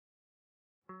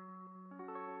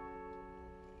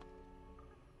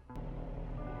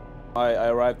I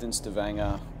arrived in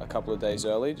Stavanger a couple of days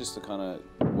early just to kind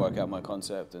of work out my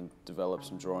concept and develop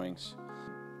some drawings.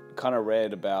 Kind of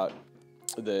read about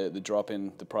the drop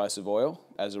in the price of oil.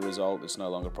 As a result, it's no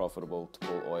longer profitable to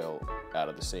pull oil out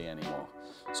of the sea anymore.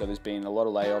 So there's been a lot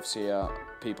of layoffs here.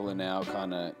 People are now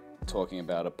kind of talking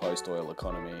about a post-oil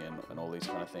economy and all these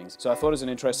kind of things. So I thought it was an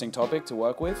interesting topic to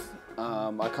work with.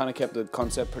 I kind of kept the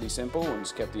concept pretty simple and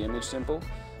just kept the image simple.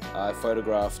 I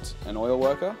photographed an oil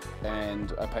worker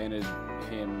and I painted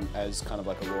him as kind of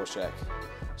like a Rorschach.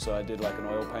 So I did like an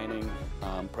oil painting,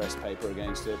 pressed paper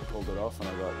against it, pulled it off, and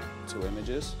I got two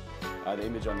images. The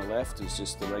image on the left is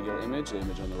just the regular image. The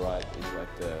image on the right is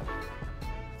like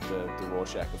the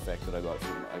Rorschach effect that I got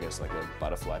from, I guess, like a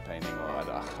butterfly painting, or I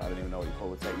don't even know what you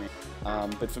call the technique.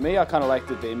 But for me, I kind of liked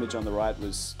that the image on the right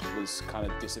was kind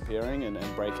of disappearing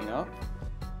and breaking up.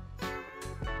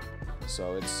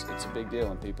 So it's a big deal,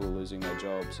 and people are losing their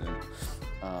jobs and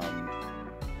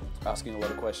asking a lot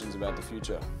of questions about the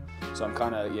future. So I'm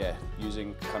kind of,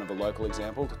 using kind of a local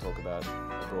example to talk about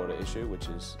a broader issue, which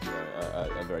is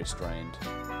a very strained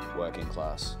working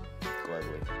class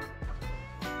globally.